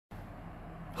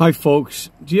Hi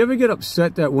folks, do you ever get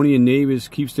upset that one of your neighbors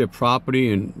keeps their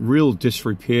property in real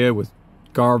disrepair with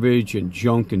garbage and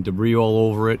junk and debris all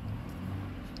over it?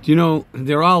 Do you know,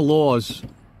 there are laws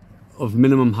of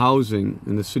minimum housing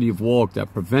in the city of Warwick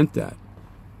that prevent that.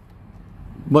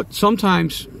 But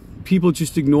sometimes people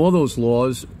just ignore those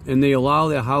laws and they allow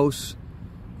their house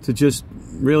to just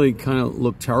really kind of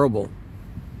look terrible.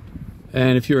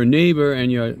 And if you're a neighbor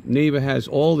and your neighbor has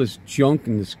all this junk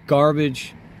and this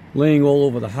garbage laying all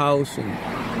over the house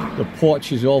and the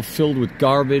porch is all filled with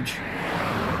garbage,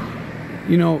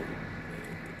 you know,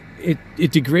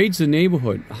 it degrades the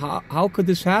neighborhood. How could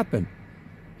this happen?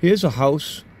 Here's a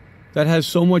house that has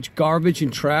so much garbage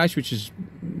and trash, which is,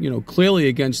 you know, clearly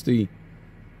against the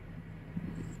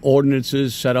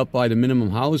ordinances set up by the minimum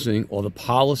housing or the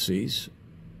policies.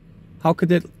 How could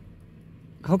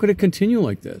it continue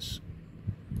like this?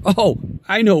 Oh,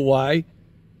 I know why.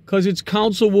 Because it's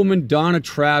Councilwoman Donna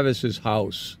Travis's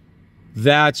house.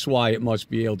 That's why it must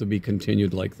be able to be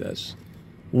continued like this.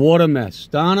 What a mess.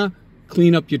 Donna,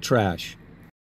 clean up your trash.